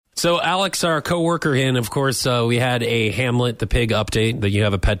So Alex, our coworker, and of course, we had a Hamlet the pig update that you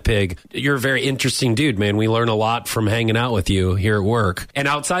have a pet pig. You're a very interesting dude, man. We learn a lot from hanging out with you here at work and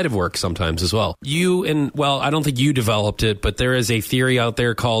outside of work sometimes as well. I don't think you developed it, but there is a theory out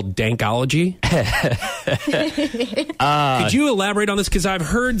there called dankology. Could you elaborate on this? Because I've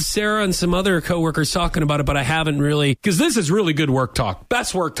heard Sarah and some other coworkers talking about it, but I haven't really, because this is really good work talk.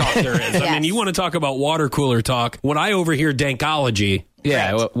 Best work talk there is. Yes. I mean, you want to talk about water cooler talk. When I overhear dankology.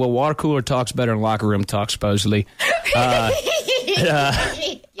 Yeah, well, water cooler talk's better than locker room talk, supposedly. Yes.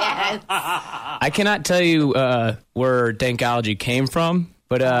 I cannot tell you where dankology came from,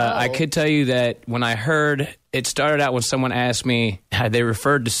 but I could tell you that when I heard, it started out when someone asked me, they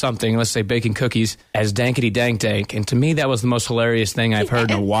referred to something, let's say baking cookies, as dankety dank dank. And to me, that was the most hilarious thing I've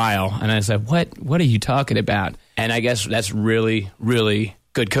heard in a while. And I said, what are you talking about? And I guess that's really, really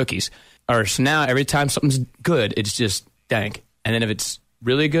good cookies. So now every time something's good, it's just dank. And then if it's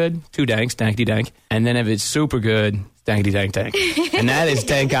really good, 2 danks, dankety dank. And then if it's super good, dankety dank dank. And that is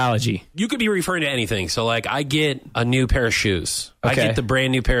dankology. You could be referring to anything. So, like, I get a new pair of shoes. Okay. I get the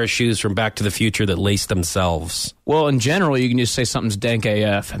brand new pair of shoes from Back to the Future that lace themselves. Well, in general, you can just say something's dank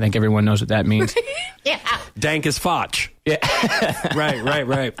AF. I think everyone knows what that means. Yeah. Dank as fotch. Yeah.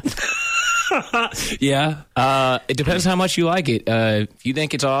 Right. Yeah. It depends how much you like it. If you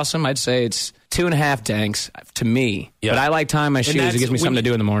think it's awesome, I'd say it's 2.5 danks to me. Yeah. But I like tying my shoes. It gives me something to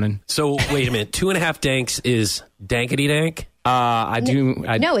do in the morning. So, wait a minute. 2.5 danks is dankety dank?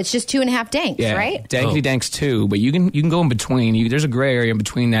 No, it's just 2.5 danks, right? Dankety danks too, but you can go in between. There's a gray area in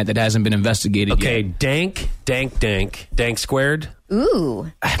between that hasn't been investigated Okay, yet. dank squared. Ooh.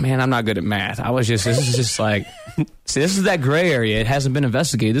 Man, I'm not good at math. This is just like, see, this is that gray area. It hasn't been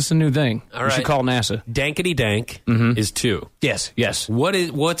investigated. This is a new thing. All We right. should call NASA. Dankety dank is 2. Yes.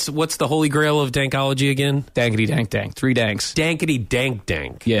 What's the holy grail of dankology again? Dankety dank dank. 3 danks. Dankety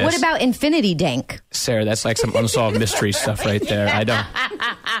dank. Yes. What about infinity dank? Sarah, that's like some unsolved mystery stuff right there. I don't.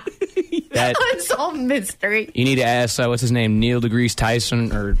 Unsolved mystery. You need to ask, what's his name, Neil deGrasse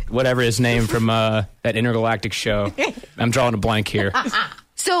Tyson, or whatever his name from that intergalactic show. I'm drawing a blank here.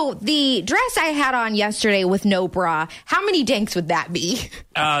 So the dress I had on yesterday with no bra, how many danks would that be?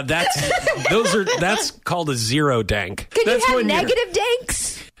 That's called a 0 dank. Can That's you have when negative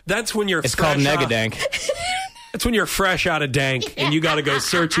danks? That's when you're It's fresh called out- negadank. That's when you're fresh out of dank and you got to go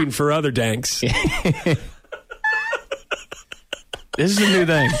searching for other danks. This is a new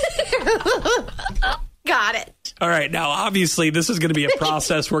thing. Got it. All right. Now, obviously, this is going to be a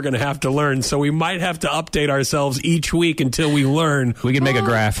process we're going to have to learn. So we might have to update ourselves each week until we learn. We can make a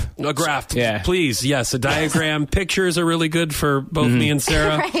graph. A graph. Yeah. Please. Yes. A diagram. Pictures are really good for both me and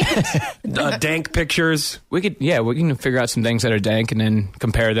Sarah. Right. Dank pictures. We can figure out some things that are dank and then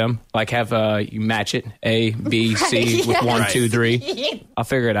compare them. Like have you match it, A, B, C Right. with 1, Right. 2, 3. I'll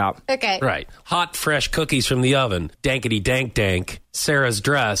figure it out. Okay. Right. Hot, fresh cookies from the oven. Dankety dank. Sarah's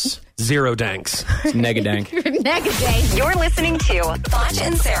dress. 0 danks. It's negadank. Negative. You're listening to Foch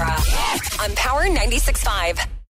and Sarah on Power 96.5.